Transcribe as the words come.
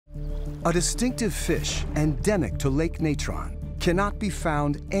A distinctive fish endemic to Lake Natron cannot be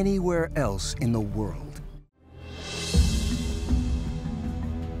found anywhere else in the world.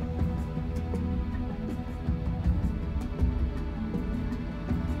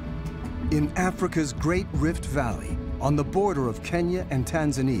 In Africa's Great Rift Valley, on the border of Kenya and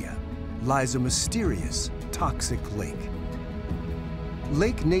Tanzania, lies a mysterious, toxic lake.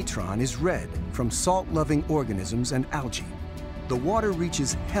 Lake Natron is red from salt-loving organisms and algae. The water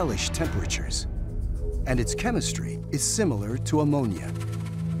reaches hellish temperatures, and its chemistry is similar to ammonia.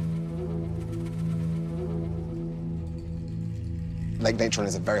 Lake Natron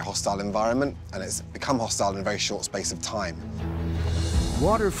is a very hostile environment, and it's become hostile in a very short space of time.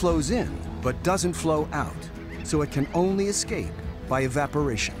 Water flows in, but doesn't flow out, so it can only escape by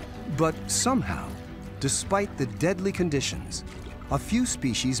evaporation. But somehow, despite the deadly conditions, a few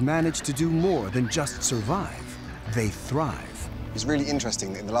species manage to do more than just survive. They thrive. It's really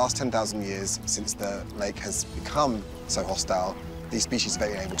interesting that in the last 10,000 years, since the lake has become so hostile, these species have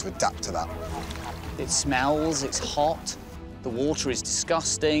been able to adapt to that. It smells, it's hot, the water is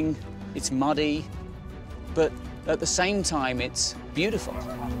disgusting, it's muddy, but at the same time, it's beautiful.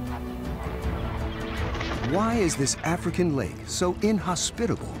 Why is this African lake so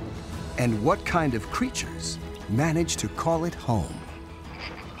inhospitable? And what kind of creatures manage to call it home?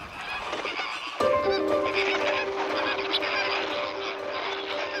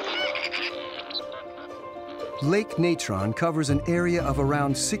 Lake Natron covers an area of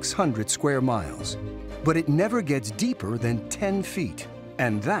around 600 square miles, but it never gets deeper than 10 feet,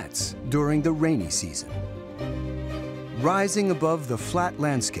 and that's during the rainy season. Rising above the flat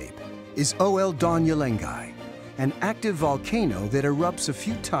landscape is Oel Donyalengai, an active volcano that erupts a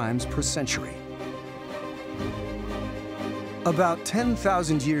few times per century. About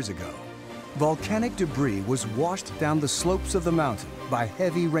 10,000 years ago, volcanic debris was washed down the slopes of the mountain by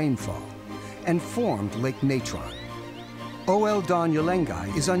heavy rainfall and formed Lake Natron. Oel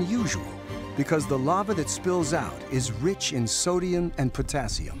Donyalengai is unusual because the lava that spills out is rich in sodium and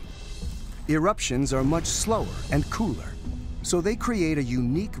potassium. Eruptions are much slower and cooler, so they create a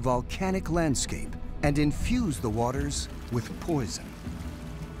unique volcanic landscape and infuse the waters with poison.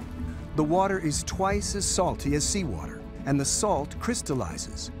 The water is twice as salty as seawater, and the salt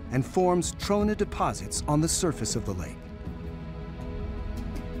crystallizes and forms trona deposits on the surface of the lake.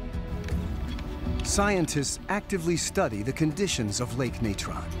 Scientists actively study the conditions of Lake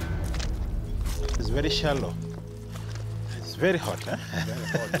Natron. It's very shallow. It's very hot, huh?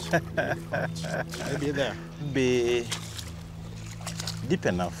 Very hot. Maybe there. Be deep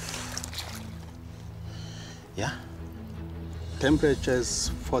enough. Yeah. Temperature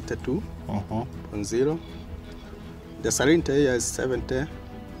is 42.0. The salinity area is 70.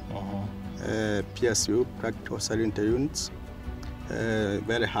 PSU, practical salinity units,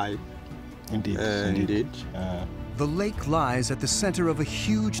 very high. Indeed. Indeed. The lake lies at the center of a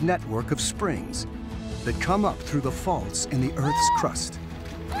huge network of springs that come up through the faults in the Earth's crust.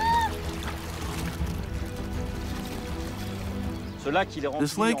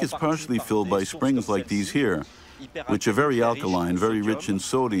 This lake is partially filled by springs like these here, which are very alkaline, very rich in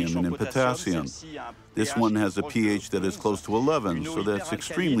sodium and in potassium. This one has a pH that is close to 11, so that's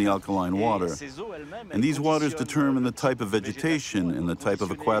extremely alkaline water. And these waters determine the type of vegetation and the type of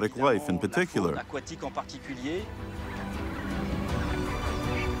aquatic life in particular.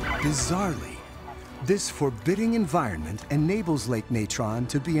 Bizarrely, this forbidding environment enables Lake Natron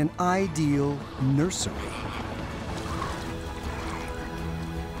to be an ideal nursery.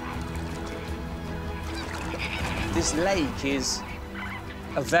 This lake is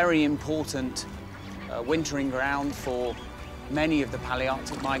a very important wintering ground for many of the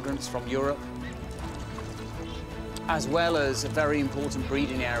Palearctic migrants from Europe, as well as a very important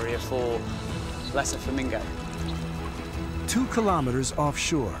breeding area for lesser flamingo. 2 kilometers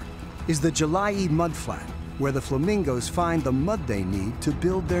offshore is the Jalai mudflat, where the flamingos find the mud they need to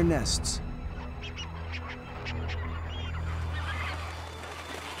build their nests.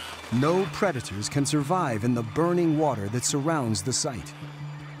 No predators can survive in the burning water that surrounds the site.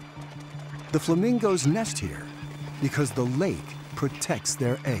 The flamingos nest here because the lake protects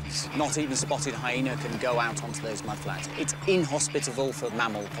their eggs. Not even spotted hyena can go out onto those mudflats. It's inhospitable for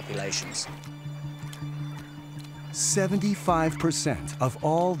mammal populations. 75% of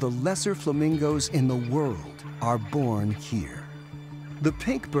all the lesser flamingos in the world are born here. The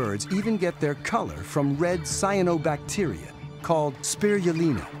pink birds even get their color from red cyanobacteria called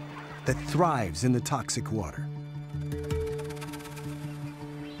spirulina that thrives in the toxic water.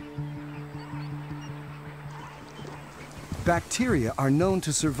 Bacteria are known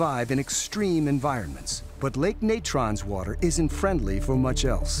to survive in extreme environments, but Lake Natron's water isn't friendly for much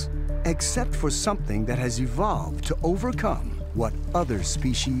else. except for something that has evolved to overcome what other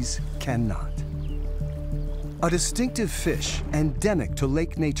species cannot. A distinctive fish endemic to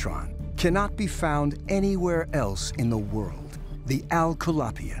Lake Natron cannot be found anywhere else in the world, the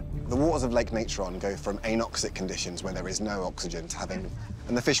alkalapia. The waters of Lake Natron go from anoxic conditions where there is no oxygen to having,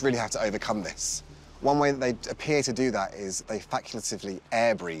 and the fish really have to overcome this. One way that they appear to do that is they facultatively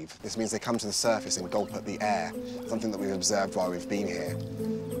air breathe. This means they come to the surface and gulp at the air, something that we've observed while we've been here.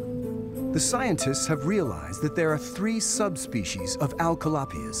 The scientists have realized that there are 3 subspecies of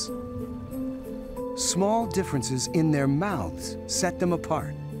alkalapias. Small differences in their mouths set them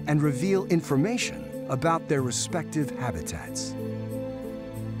apart and reveal information about their respective habitats.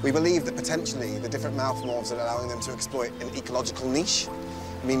 We believe that potentially the different mouth morphs are allowing them to exploit an ecological niche,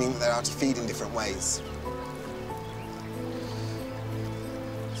 meaning that they're able to feed in different ways.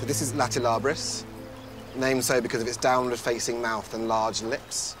 So this is Latilabris, named so because of its downward-facing mouth and large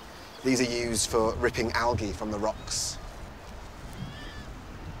lips. These are used for ripping algae from the rocks.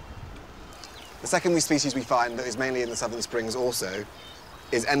 The second species we find, that is mainly in the southern springs also,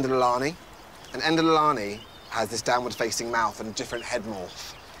 is Endolani. And Endolani has this downward-facing mouth and different head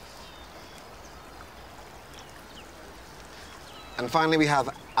morph. And finally, we have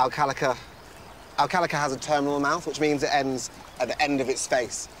Alcalica. Alcalica has a terminal mouth, which means it ends at the end of its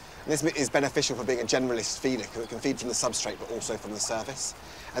face. And this is beneficial for being a generalist feeder, because it can feed from the substrate, but also from the surface.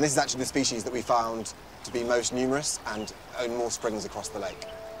 And this is actually the species that we found to be most numerous and own more springs across the lake.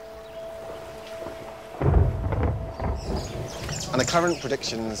 Under current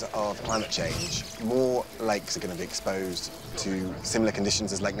predictions of climate change, more lakes are going to be exposed to similar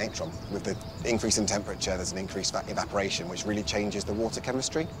conditions as Lake Natron. With the increase in temperature, there's an increased evaporation, which really changes the water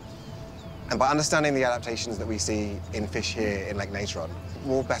chemistry. And by understanding the adaptations that we see in fish here in Lake Natron,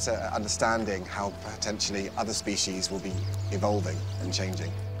 we're better at understanding how potentially other species will be evolving and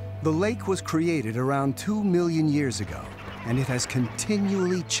changing. The lake was created around 2 million years ago, and it has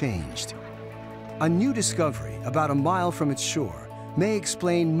continually changed. A new discovery about a mile from its shore may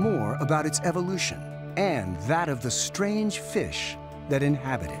explain more about its evolution and that of the strange fish that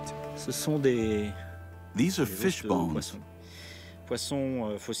inhabit it. These are fish bones.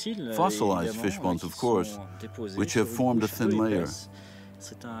 Fossilized fish bones, of course, which have formed a thin layer.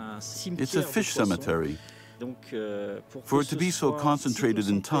 It's a fish cemetery. For it to be so concentrated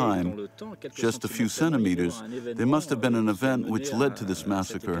in time, just a few centimeters, there must have been an event which led to this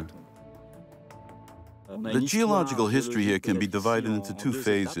massacre. The geological history here can be divided into 2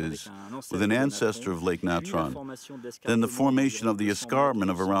 phases, with an ancestor of Lake Natron, then the formation of the escarpment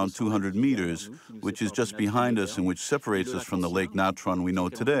of around 200 meters, which is just behind us and which separates us from the Lake Natron we know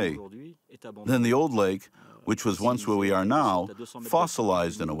today. Then the old lake, which was once where we are now,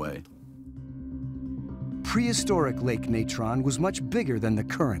 fossilized in a way. Prehistoric Lake Natron was much bigger than the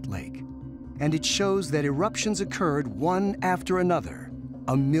current lake, and it shows that eruptions occurred one after another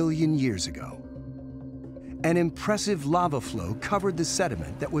 1 million years ago. An impressive lava flow covered the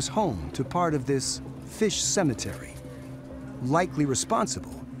sediment that was home to part of this fish cemetery, likely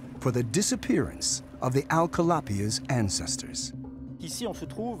responsible for the disappearance of the Alcalapia's ancestors.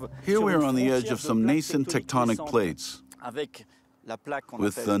 Here we are on the edge of some nascent tectonic plates,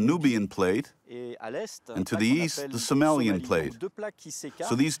 with the Nubian plate, and to the east, the Somalian plate.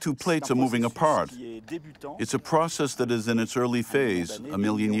 So these 2 plates are moving apart. It's a process that is in its early phase, 1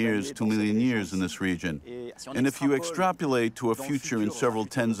 million years, 2 million years in this region. And if you extrapolate to a future in several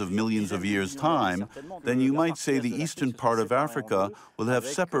tens of millions of years' time, then you might say the eastern part of Africa will have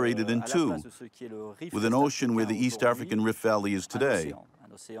separated in 2, with an ocean where the East African Rift Valley is today,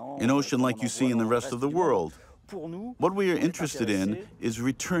 an ocean like you see in the rest of the world. What we are interested in is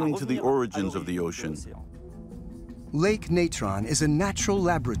returning to the origins of the ocean. Lake Natron is a natural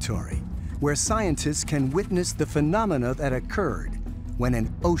laboratory where scientists can witness the phenomena that occurred when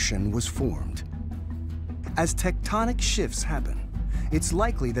an ocean was formed. As tectonic shifts happen, it's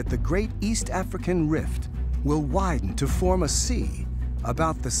likely that the Great East African Rift will widen to form a sea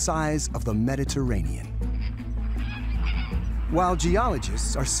about the size of the Mediterranean. While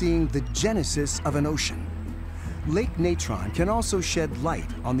geologists are seeing the genesis of an ocean, Lake Natron can also shed light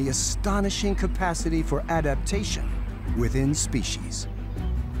on the astonishing capacity for adaptation within species.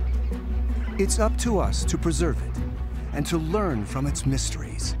 It's up to us to preserve it and to learn from its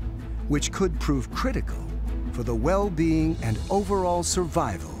mysteries, which could prove critical for the well-being and overall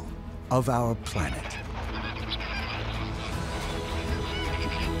survival of our planet.